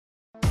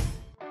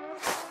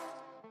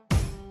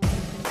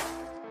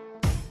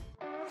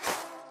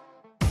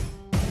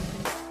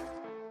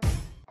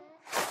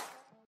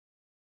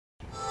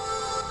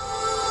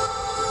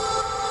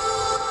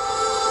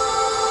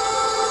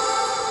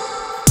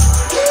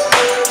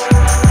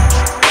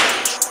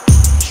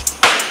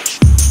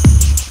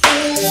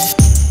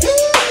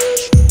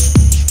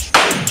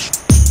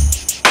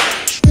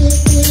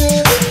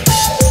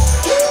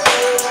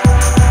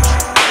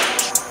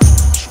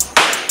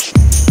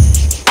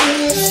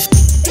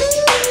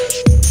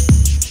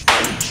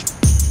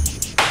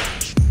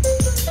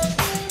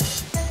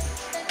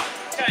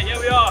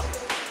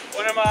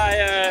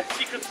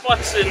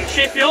spots in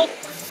Sheffield.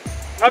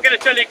 I'm not going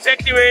to tell you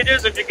exactly where it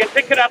is. If you can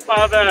pick it up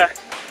by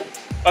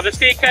the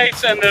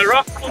staircase and the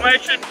rock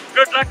formation,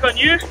 good luck on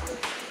you.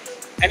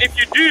 And if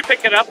you do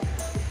pick it up,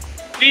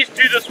 please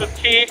do this with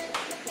care.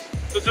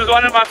 This is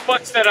one of my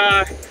spots that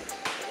I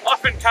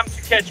often come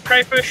to catch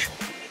crayfish.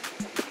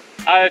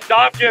 I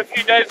dived here a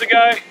few days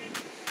ago.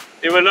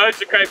 There were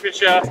loads of crayfish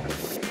here.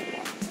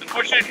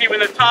 Unfortunately, when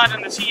the tide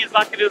and the sea is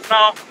like it is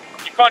now,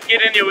 you can't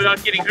get in here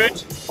without getting hurt.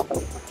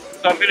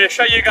 So I'm going to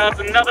show you guys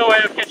another way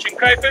of catching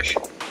crayfish.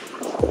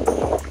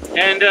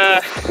 And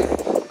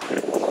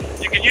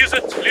you can use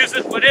it, lose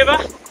it, whatever.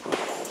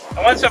 And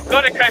once I've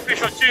got a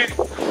crayfish or two,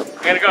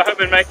 I'm going to go home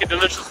and make a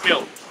delicious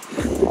meal.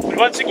 But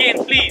once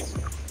again, please,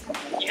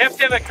 you have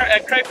to have a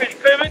crayfish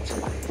permit.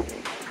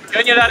 You're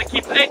only allowed to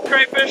keep 8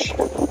 crayfish.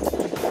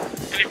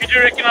 And if you do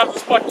recognize the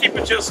spot, keep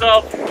it to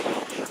yourself.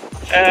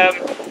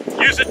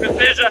 Use it with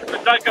pleasure,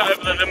 but don't go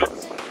over the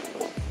limits.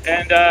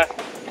 And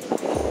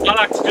I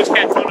like to just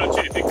catch 1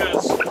 or 2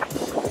 because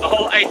the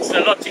whole 8's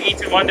a lot to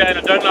eat in one day and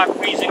I don't like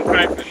freezing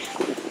crayfish.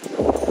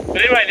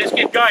 But anyway, let's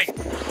get going.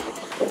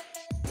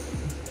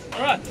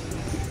 Alright,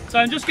 so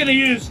I'm just going to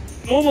use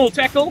normal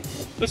tackle.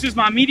 This is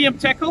my medium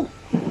tackle.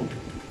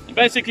 And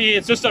basically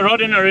it's just a rod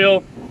and a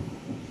reel.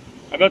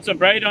 I got some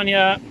braid on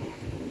here.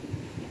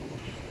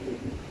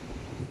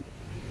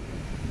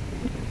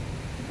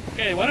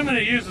 Okay, what I'm going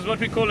to use is what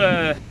we call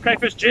a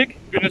crayfish jig.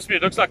 Goodness me,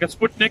 it looks like a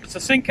Sputnik. It's a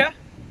sinker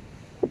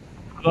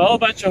with a whole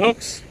bunch of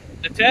hooks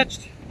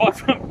attached. Apart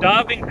from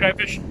diving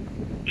crayfish,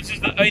 this is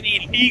the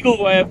only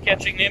legal way of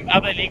catching them,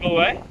 other legal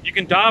way. You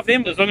can dive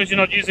them as long as you're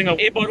not using an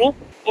air bottle,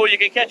 or you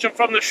can catch them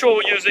from the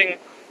shore using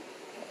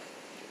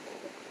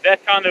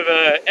that kind of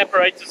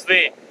apparatus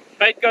there.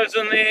 Bait goes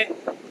in there,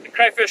 the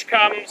crayfish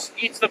comes,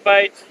 eats the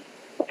bait,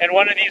 and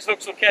one of these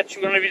hooks will catch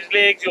one of his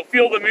legs. You'll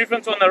feel the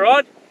movement on the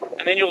rod,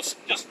 and then you'll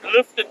just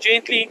lift it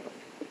gently,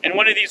 and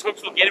one of these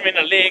hooks will get him in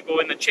the leg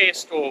or in the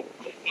chest or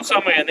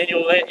somewhere, and then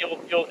you'll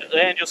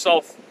land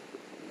yourself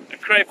a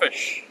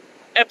crayfish.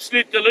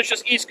 Absolute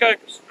delicious East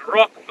Coast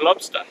rock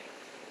lobster.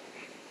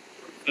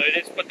 So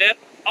let's put that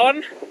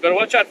on. Got to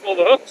watch out for all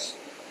the hooks.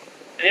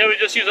 And here we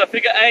just use our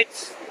figure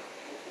 8s.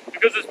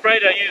 Because it's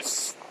braid, I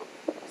use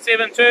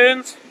 7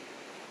 turns.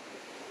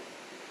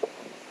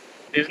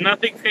 There's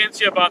nothing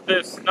fancy about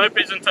this. No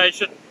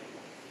presentation.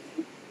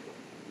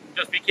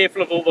 Just be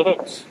careful of all the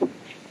hooks.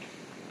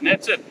 And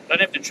that's it.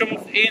 Don't have to trim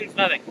off the ends,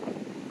 nothing.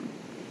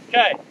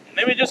 Okay, and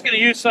then we're just going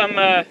to use some,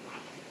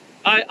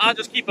 I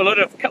just keep a lot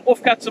of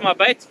offcuts of my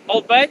bait,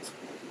 old bait,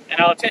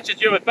 and I'll attach it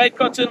here with bait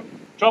cotton.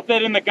 Drop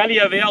that in the gully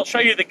over here. I'll show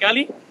you the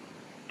gully,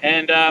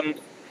 and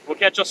we'll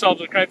catch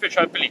ourselves with crayfish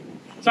hopefully.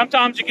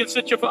 Sometimes you can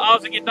sit here for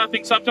hours and get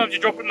nothing. Sometimes you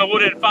drop it in the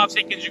water and in 5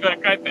 seconds you've got a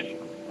crayfish.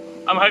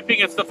 I'm hoping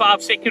it's the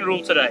 5-second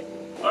rule today.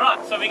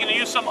 Alright, so we're going to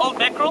use some old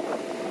mackerel.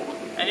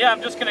 And yeah,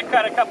 I'm just going to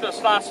cut a couple of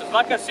slices.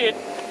 Like I said,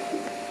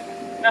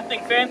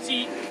 nothing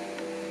fancy.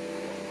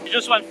 You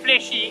just want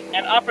fleshy,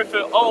 and I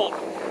prefer old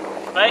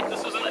bait.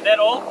 This isn't that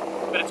old,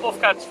 but it's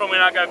offcuts from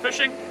when I go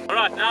fishing.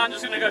 Alright, now I'm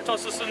just going to go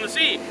toss this in the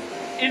sea,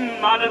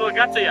 in my little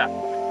gutter here.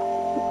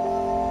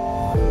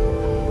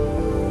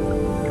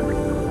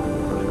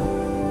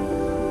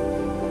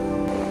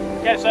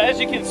 Okay, so as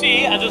you can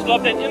see, I just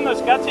lobbed it in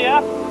this gutter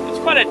here. It's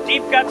quite a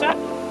deep gutter.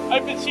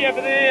 Open sea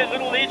over there, a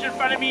little ledge in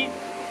front of me,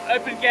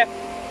 open gap,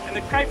 and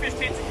the crayfish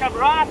tend to come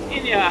right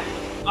in here.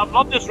 I've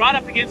lobbed this right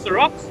up against the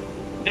rocks,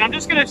 and I'm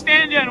just going to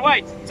stand here and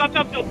wait.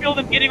 Sometimes you'll feel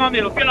them getting on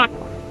there. It'll feel like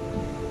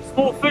a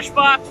small fish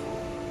bite,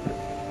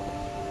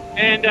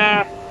 and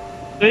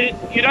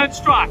you don't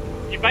strike.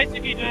 You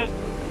basically just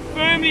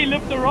firmly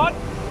lift the rod,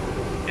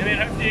 and then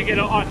hopefully you get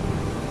it on.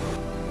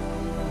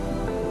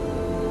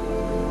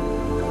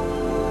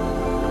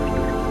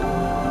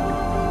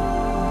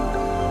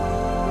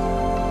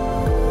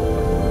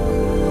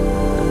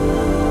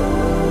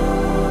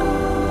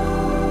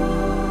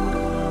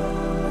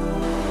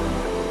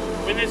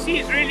 When the sea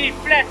is really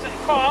flat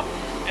and calm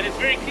and it's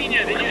very clean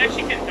here, then you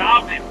actually can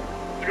dive them.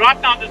 But right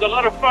now there's a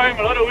lot of foam,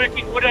 a lot of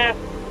working water,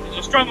 there's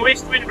a strong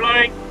west wind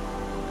blowing,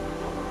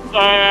 so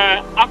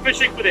I'm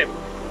fishing for them.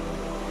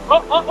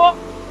 Oh, oh, oh!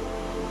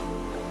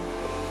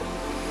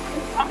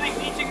 Something's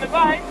eating the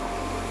bait.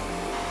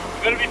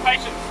 You've got to be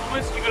patient.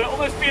 You've got to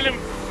almost feel him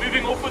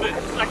moving off with it.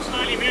 It's like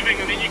slowly moving,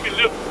 and then you can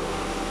lift.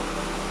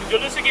 Because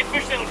you'll also get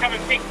fish that will come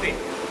and peck there.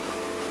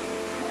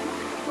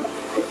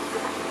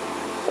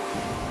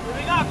 There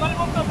we go, got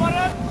him off the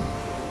bottom.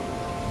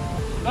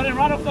 Got him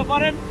right off the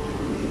bottom.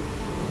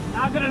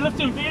 Now I'm going to lift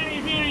him very,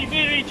 very,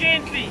 very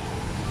gently.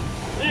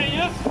 There he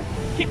is,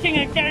 kicking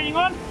and carrying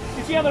on.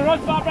 You see how the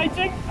rod's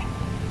vibrating?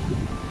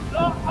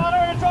 Oh, I don't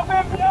want to drop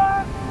him.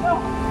 Yeah. Oh.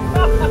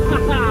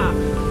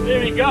 There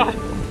we go.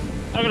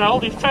 I'm going to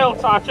hold his tail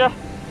tight here.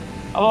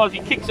 Otherwise he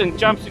kicks and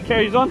jumps and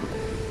carries on.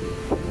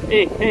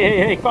 Hey, hey, hey,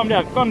 hey, calm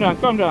down, calm down,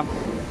 calm down.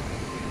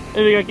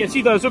 There we go, you can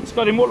see those hooks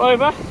got him all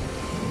over.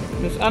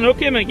 Let's unhook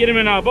him and get him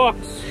in our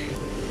box.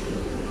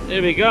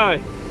 There we go.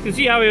 You can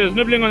see how he was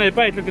nibbling on that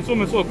bait. Look, it's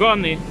almost all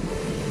gone there.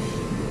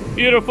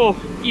 Beautiful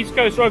East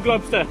Coast rock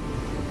lobster.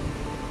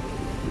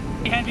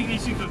 handling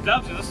these things with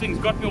gloves. This thing's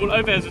got me all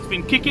over as it's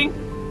been kicking.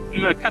 I'm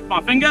going to cut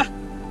my finger.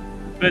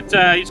 But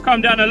he's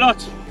calmed down a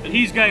lot. But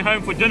he's going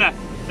home for dinner.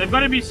 They've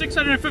got to be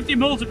 650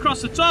 mils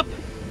across the top.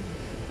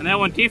 And that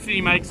one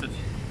definitely makes it.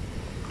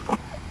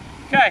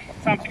 Okay,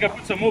 time to go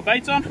put some more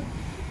bait on.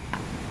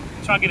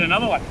 Try and get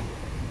another one.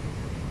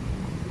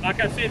 Like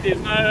I said,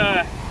 there's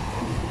no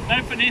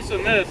finesse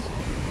on this.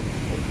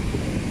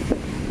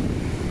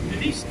 And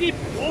these steep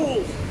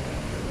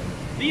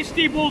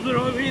walls are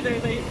over here,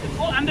 it's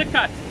all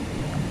undercut.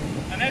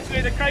 And that's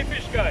where the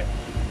crayfish go.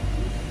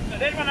 So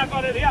that one I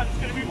got it here. I'm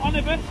just going to move on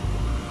a bit.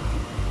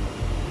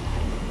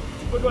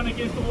 Put one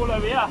against the wall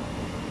over here.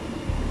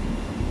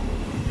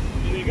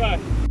 There we go.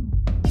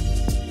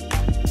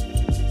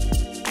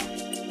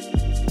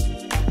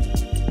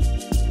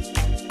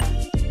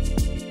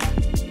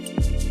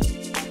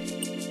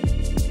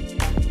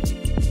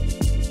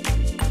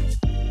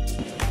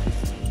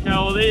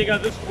 Well, there you go.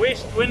 This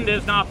west wind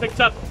has now picked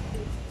up,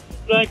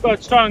 blowing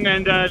quite strong,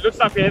 and it looks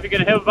like we're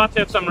going to about to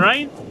have some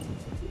rain.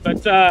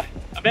 But I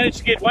managed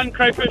to get one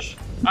crayfish.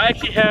 I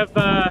actually have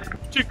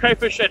 2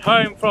 crayfish at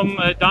home from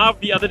a dive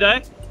the other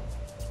day,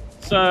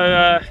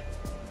 so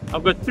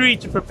I've got 3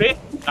 to prepare.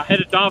 I had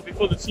a dive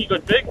before the sea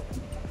got big,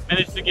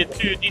 managed to get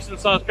 2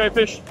 decent sized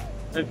crayfish,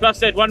 and plus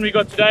that one we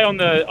got today on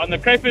the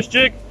crayfish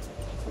jig.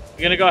 We're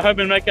going to go home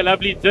and make a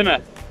lovely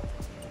dinner.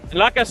 And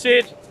like I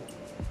said,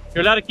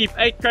 you're allowed to keep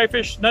 8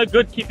 crayfish. No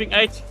good keeping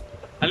 8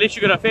 unless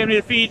you've got a family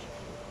to feed,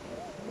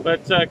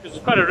 but because it's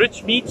quite a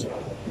rich meat,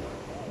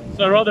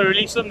 so I'd rather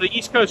release them. The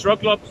East Coast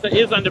rock lobster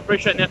is under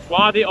pressure, and that's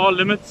why there are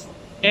limits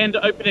and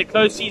open and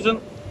close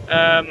season.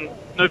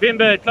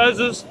 November it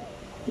closes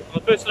on the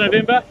 1st of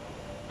November,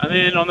 and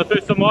then on the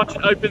 1st of March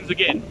it opens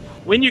again.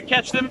 When you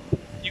catch them,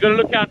 you've got to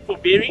look out for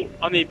berry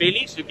on their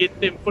bellies. You get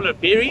them full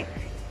of berry.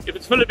 If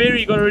it's full of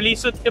berry, you've got to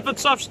release it. If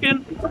it's soft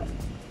skin,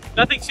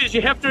 nothing says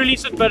you have to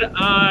release it, but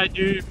I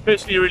do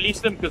personally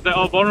release them because they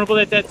are vulnerable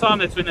at that time.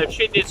 That's when they've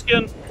shed their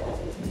skin.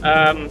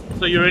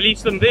 So you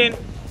release them then,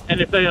 and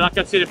if they, like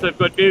I said, if they've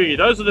got berry,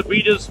 those are the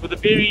breeders with the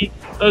berry.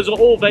 Those are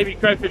all baby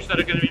crayfish that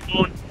are going to be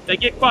born. They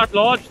get quite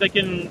large. They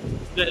can,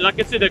 like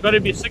I said, they've got to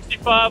be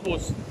 65 or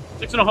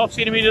 6.5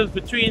 centimeters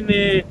between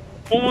their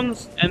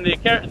horns and their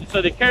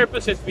so their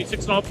carapace has to be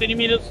 6.5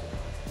 centimeters.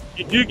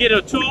 You do get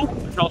a tool,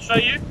 which I'll show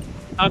you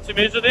how to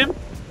measure them.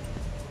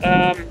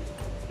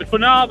 But for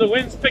now, the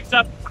wind's picked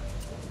up.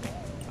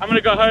 I'm going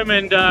to go home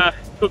and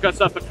cook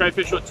us up a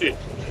crayfish or 2.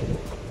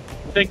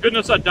 Thank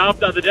goodness I dived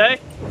the other day.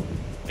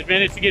 I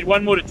managed to get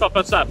 1 more to top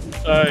us up.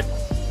 So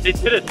let's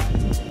hit it.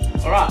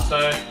 Alright,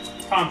 so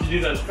time to do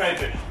those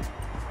crayfish.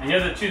 And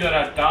here are the 2 that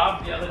I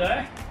dived the other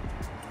day.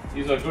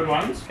 These are good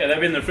ones. Okay, they've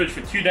been in the fridge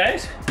for 2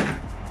 days.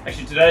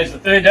 Actually, today is the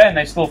 3rd day and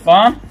they're still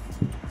fine.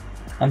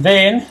 And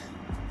then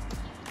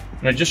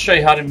I'm going to just show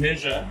you how to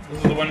measure. This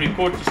is the one we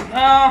caught just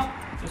now.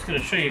 Just going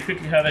to show you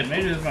quickly how that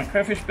measures. This is my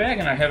crayfish bag,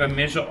 and I have a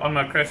measure on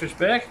my crayfish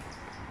bag.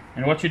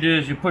 And what you do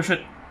is you push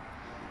it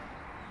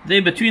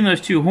there between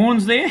those 2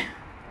 horns there,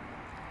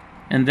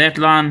 and that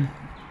line,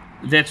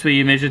 that's where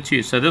you measure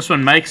to. So this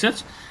one makes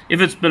it.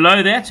 If it's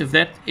below that, if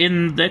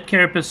that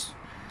carapace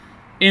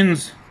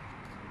ends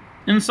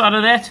inside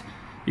of that,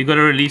 you've got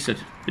to release it.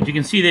 But you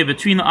can see there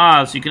between the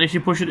eyes, you can actually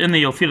push it in there.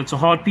 You'll feel it's a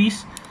hard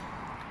piece,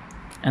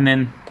 and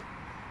then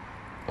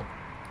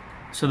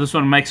so this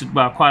one makes it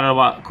by quite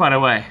a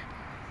way.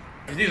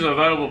 These are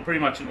available pretty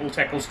much in all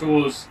tackle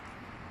stores,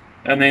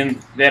 and then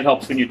that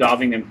helps when you're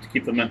diving them to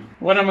keep them in.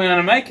 What I'm going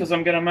to make is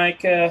I'm going to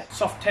make a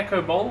soft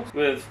taco bowl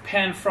with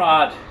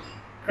pan-fried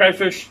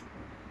crayfish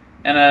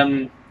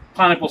and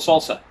pineapple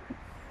salsa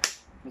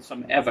with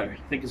some avo. I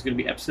think it's going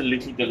to be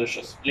absolutely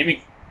delicious. Let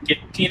me get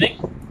cleaning.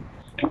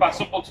 They're quite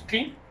simple to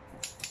clean.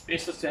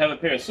 Best is to have a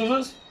pair of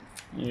scissors.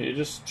 You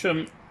just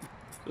trim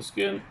the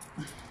skin.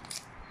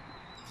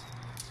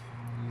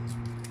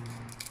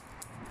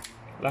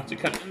 You'll have to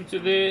cut into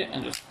there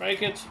and just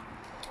break it,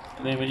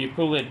 and then when you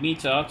pull that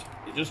meat out,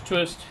 you just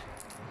twist.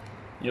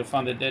 You'll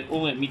find that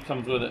all that meat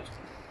comes with it.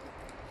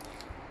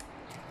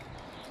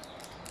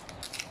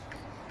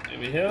 There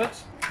we have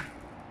it.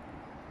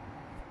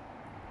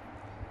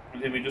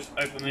 And then we just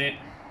open there,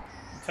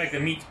 take the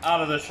meat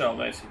out of the shell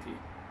basically.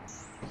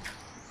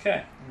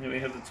 Okay, and here we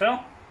have the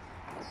tail.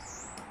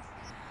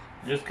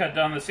 You just cut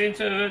down the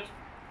center of it,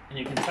 and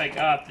you can take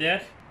out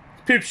that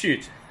poop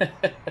chute,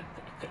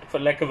 for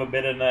lack of a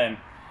better name.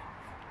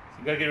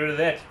 You've got to get rid of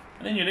that,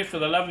 and then you're left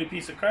with a lovely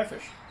piece of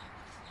crayfish.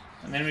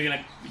 And then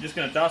we're just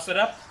going to dice it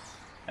up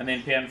and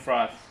then pan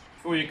fry it.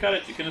 Before you cut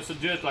it, you can also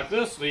do it like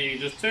this, where you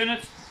just turn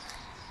it,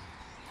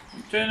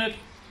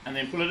 and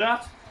then pull it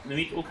out, and the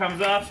meat all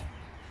comes out.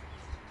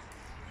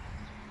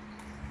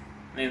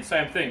 And then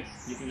same thing,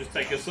 you can just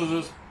take your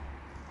scissors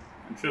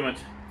and trim it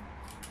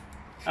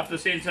up the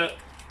center.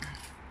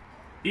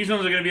 These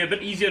ones are going to be a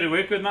bit easier to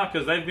work with now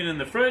because they've been in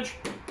the fridge,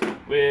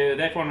 where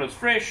that one was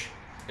fresh.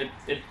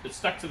 It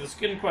stuck to the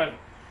skin quite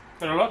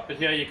a lot, but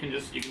here you can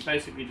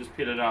basically just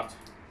peel it out.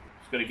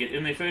 Just got to get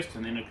in there first,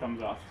 and then it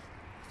comes out.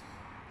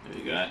 There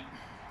you go.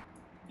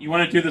 You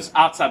want to do this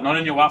outside, not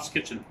in your wife's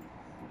kitchen,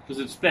 because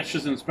it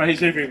splashes and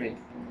sprays everywhere.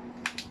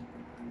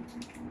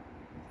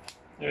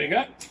 There we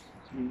go.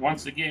 And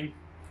once again,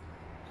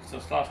 just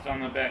a slice down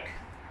the back.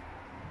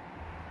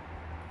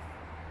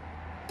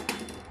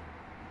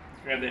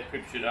 Grab that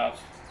crib shit out.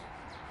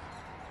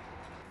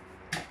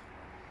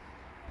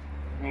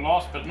 And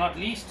last but not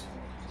least,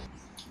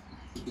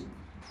 here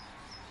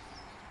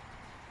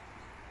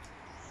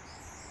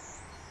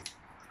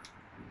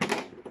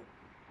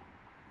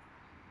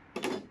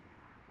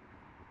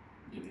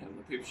we have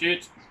the crib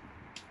shit.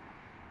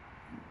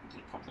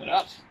 Pop that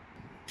out.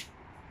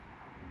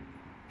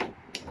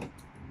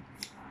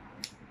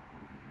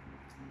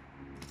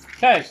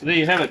 Okay, so there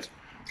you have it.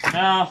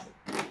 Now,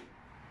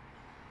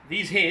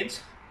 these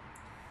heads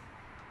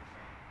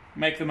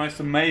make the most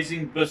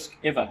amazing bisque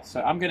ever.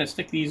 So I'm going to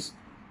stick these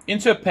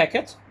into a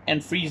packet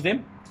and freeze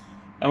them.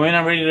 And when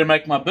I'm ready to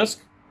make my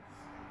bisque,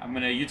 I'm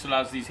going to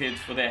utilize these heads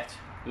for that.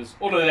 Because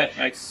all of that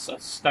makes a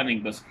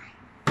stunning bisque.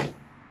 I'm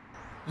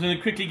going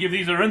to quickly give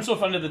these a rinse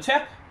off under the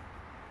tap.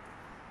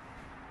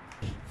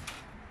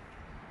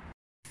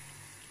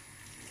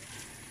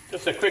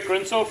 Just a quick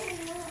rinse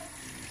off.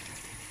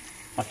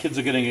 My kids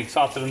are getting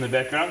excited in the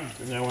background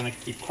because they want to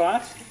keep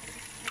quiet.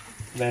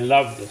 They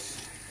love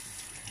this.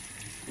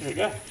 There we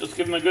go. Just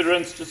give them a good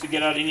rinse just to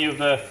get out any of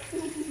the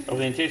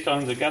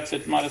intestines, the guts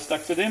that might have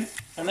stuck to them.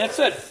 And that's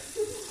it.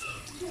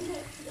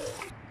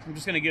 I'm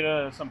just going to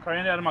get some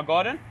coriander out of my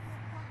garden.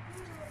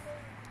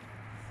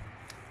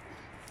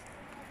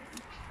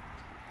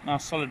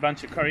 Nice solid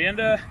bunch of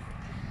coriander.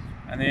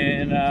 And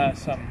then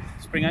some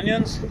spring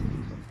onions.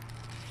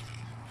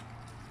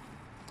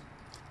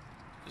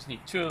 Just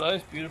need 2 of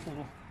those beautiful,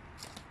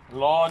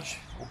 large,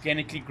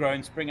 organically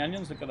grown spring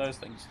onions. Look at those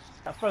things.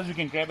 I suppose we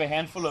can grab a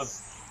handful of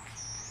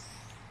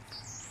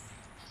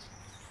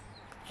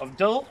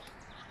dill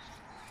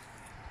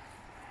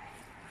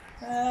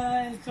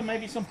and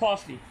maybe some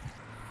parsley.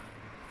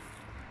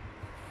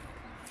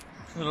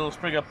 Just a little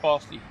sprig of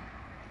parsley.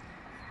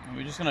 And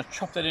we're just going to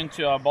chop that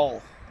into our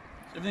bowl.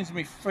 So everything's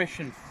going to be fresh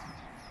and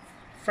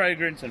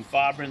fragrant and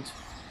vibrant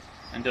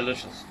and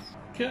delicious.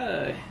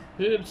 Okay,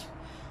 herbs.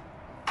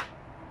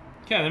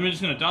 Okay, then we're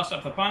just going to dust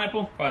up the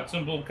pineapple. Quite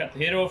simple. Cut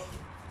the head off,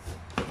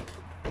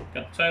 cut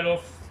the tail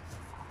off,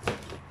 get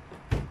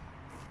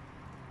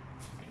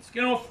the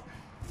skin off.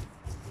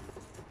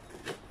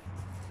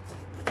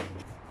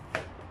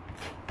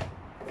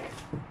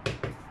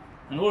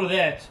 And all of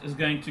that is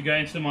going to go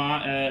into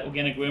my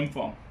organic worm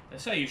farm. They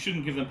say you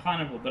shouldn't give them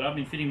pineapple, but I've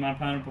been feeding my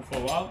pineapple for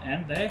a while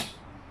and they're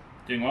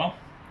doing well.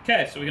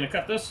 Okay, so we're going to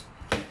cut this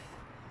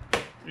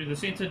through the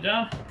center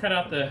down, cut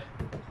out the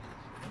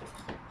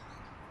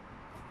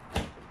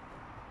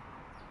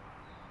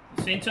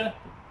center,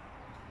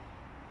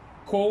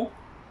 core,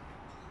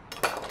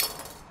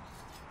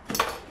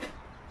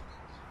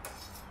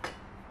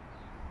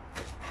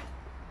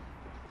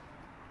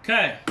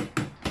 okay,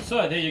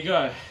 so there you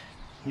go.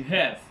 You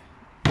have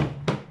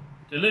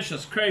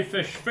delicious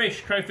crayfish,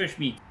 fresh crayfish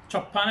meat.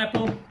 Chopped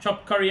pineapple,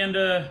 chopped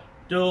coriander,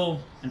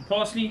 dill and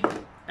parsley,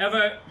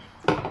 avo,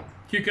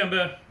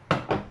 cucumber,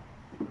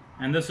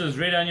 and this is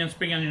red onion,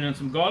 spring onion and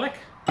some garlic.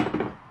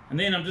 And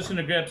then I'm just going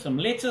to grab some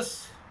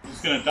lettuce. I'm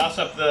just going to dust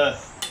up the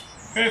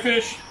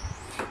crayfish,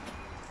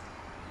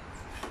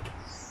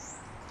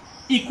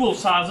 equal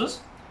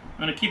sizes.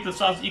 I'm going to keep the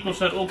sizes equal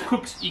so it all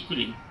cooks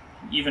equally,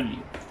 evenly.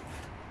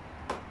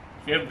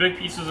 If you have big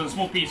pieces and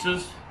small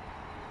pieces,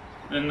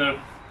 then you're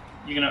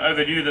going to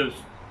overdo the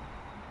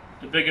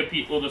bigger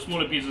or the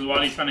smaller pieces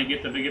while you're trying to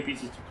get the bigger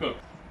pieces to cook.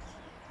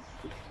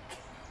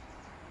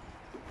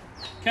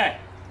 Okay,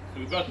 so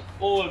we've got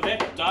all of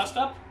that diced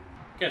up.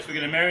 Okay, so we're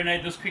going to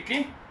marinate this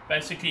quickly.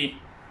 Basically,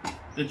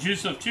 the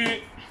juice of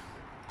 2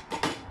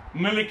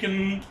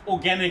 Milliken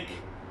organic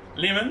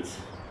lemons.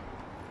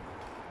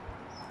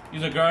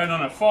 These are grown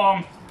on a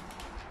farm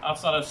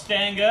outside of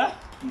Stanger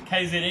in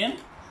KZN,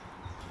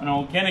 an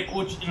organic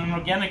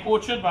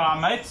orchard by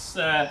our mates,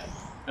 the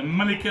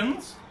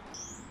Millikens.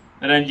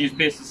 They don't use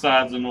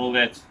pesticides and all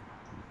that.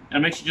 And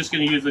I'm actually just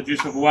going to use the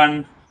juice of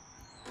 1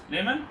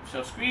 lemon, which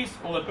I'll squeeze.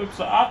 All the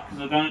pips are out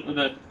because I've done it with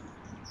a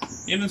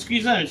lemon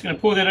squeezer. I'm just going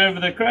to pour that over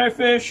the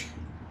crayfish.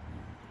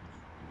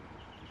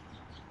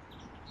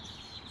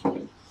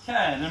 Okay,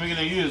 and then we're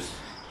going to use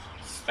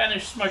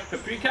Spanish smoked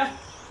paprika.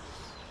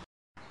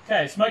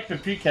 Okay, smoked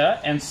paprika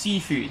and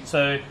seafood.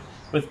 So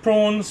with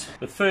prawns,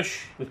 with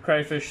fish, with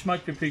crayfish,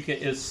 smoked paprika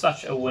is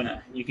such a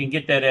winner. You can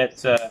get that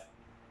at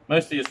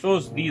most of your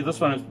stores. This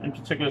one is in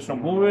particular is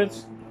from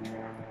Woolworths.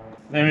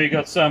 Then we've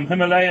got some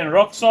Himalayan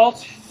rock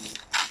salt.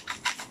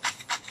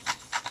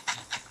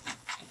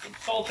 Some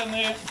salt in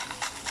there.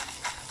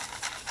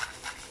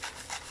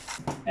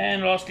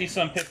 And lastly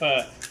some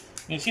pepper.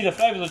 You can see the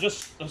flavors are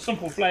just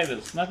simple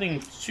flavors,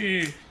 nothing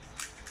too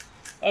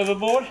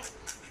overboard.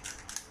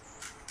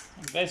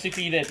 And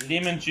basically that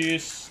lemon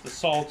juice, the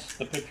salt,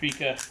 the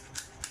paprika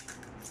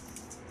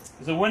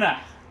is a winner.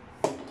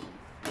 I'm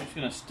just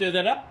going to stir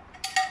that up.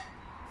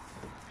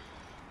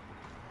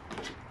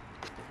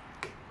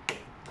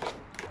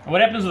 And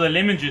what happens with the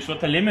lemon juice, what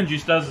the lemon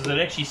juice does is it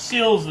actually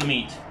seals the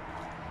meat.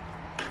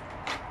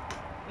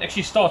 It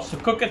actually starts to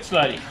cook it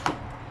slowly.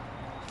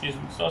 It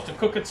starts to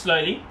cook it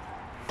slowly.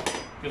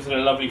 Gives it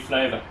a lovely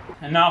flavour.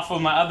 And now for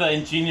my other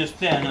ingenious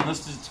plan, and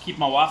this is to keep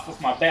my wife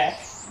off my back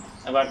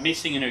about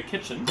messing in her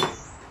kitchen.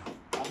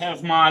 I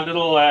have my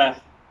little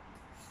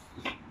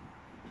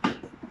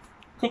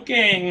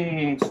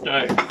cooking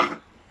stove.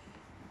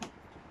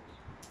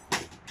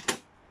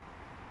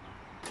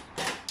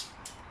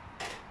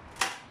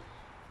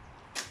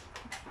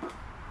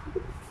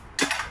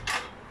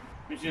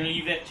 I'm just going to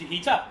leave that to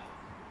heat up.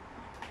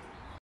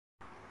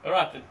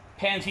 Alright, the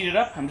pan's heated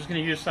up. I'm just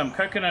going to use some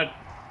coconut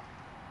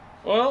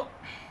oil.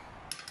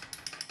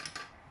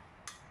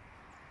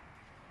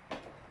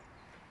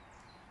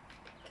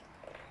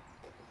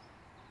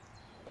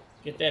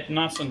 Get that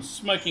nice and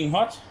smoking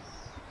hot.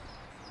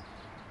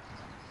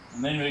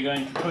 And then we're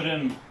going to put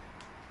in,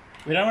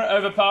 we don't want to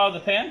overpower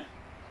the pan.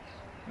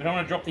 We don't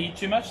want to drop the heat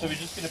too much, so we're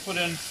just going to put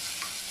in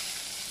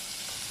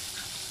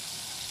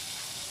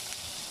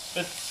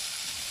bits.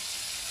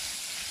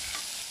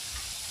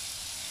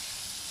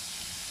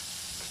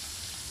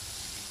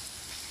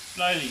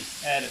 Slowly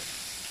add it.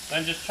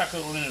 Don't just chuck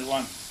it all in at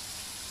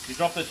once. You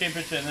drop the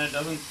temperature and then it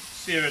doesn't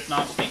sear it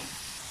nicely.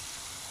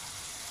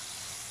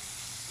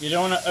 You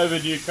don't want to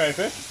overdo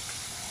crayfish.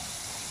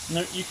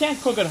 No, you can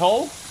cook it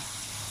whole,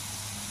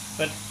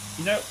 but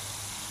you know,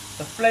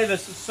 the flavour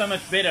is so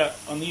much better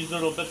on these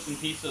little bits and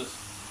pieces.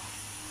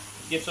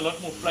 It gets a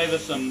lot more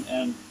flavoursome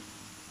and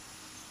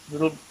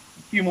a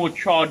few more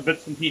charred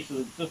bits and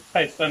pieces. It just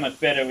tastes so much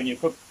better when you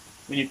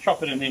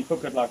chop it and then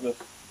cook it like this.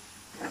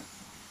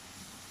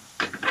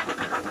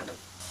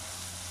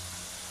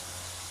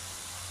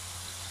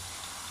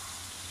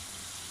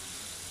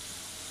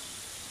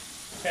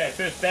 Okay,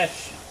 first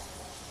batch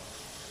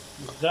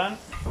is done.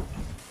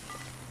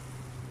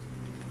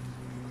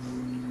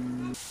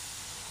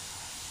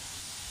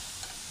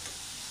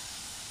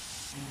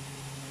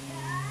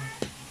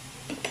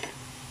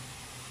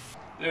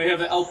 There we have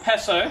the El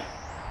Paso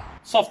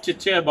soft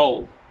tortilla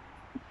bowl.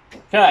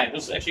 Okay,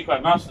 this is actually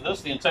quite nice for this.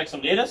 I'm going to take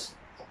some lettuce.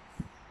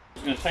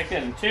 I'm going to take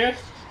that and tear it.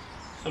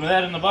 Some of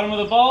that in the bottom of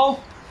the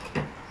bowl.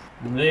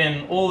 And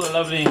then all the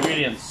lovely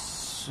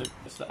ingredients.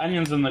 It's the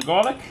onions and the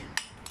garlic.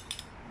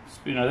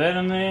 Spoon of that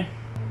in there.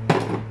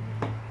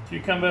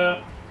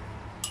 Cucumber.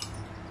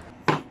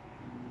 Some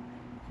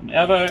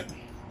avo.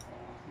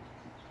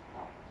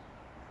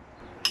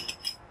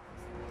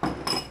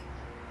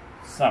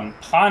 Some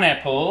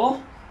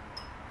pineapple.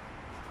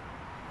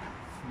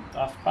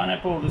 Nice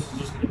pineapple. This is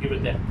just going to give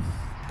it that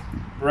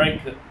break.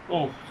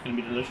 Oh, it's going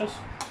to be delicious.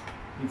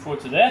 Looking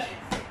forward to that.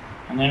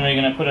 And then we're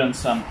going to put in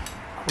some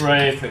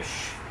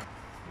crayfish.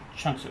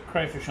 Chunks of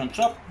crayfish on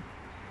top.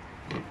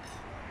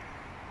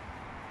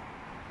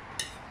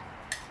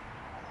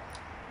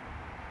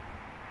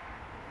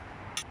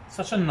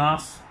 Such a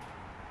nice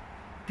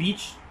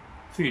beach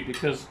food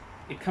because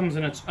it comes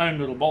in its own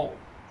little bowl,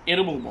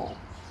 edible bowl.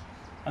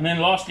 And then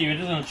lastly, we're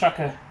just going to chuck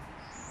a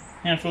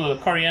handful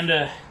of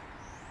coriander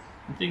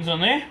and things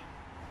on there.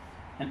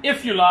 And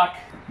if you like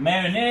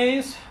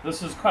mayonnaise,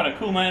 this is quite a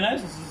cool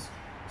mayonnaise. This is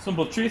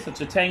Simple Truth.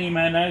 It's a tangy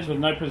mayonnaise with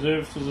no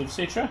preservatives,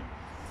 etc.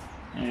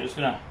 And you're just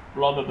going to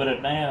blob a bit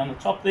of mayo on the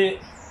top there.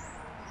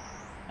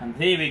 And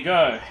there we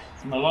go.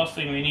 And the last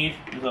thing we need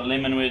is a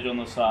lemon wedge on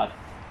the side.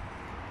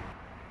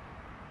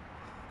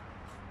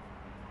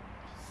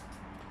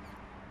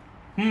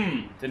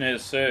 Dinner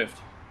is served.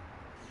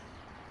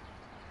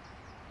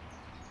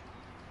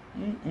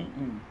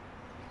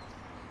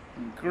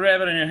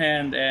 Grab it in your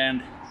hand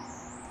and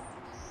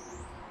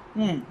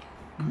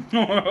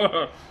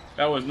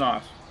that was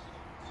nice.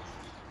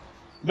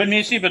 A bit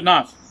messy, but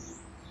nice.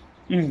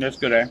 That's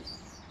good, eh?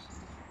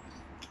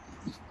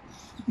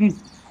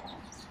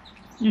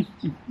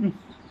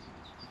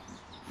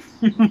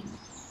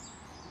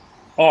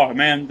 Oh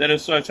man, that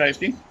is so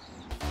tasty.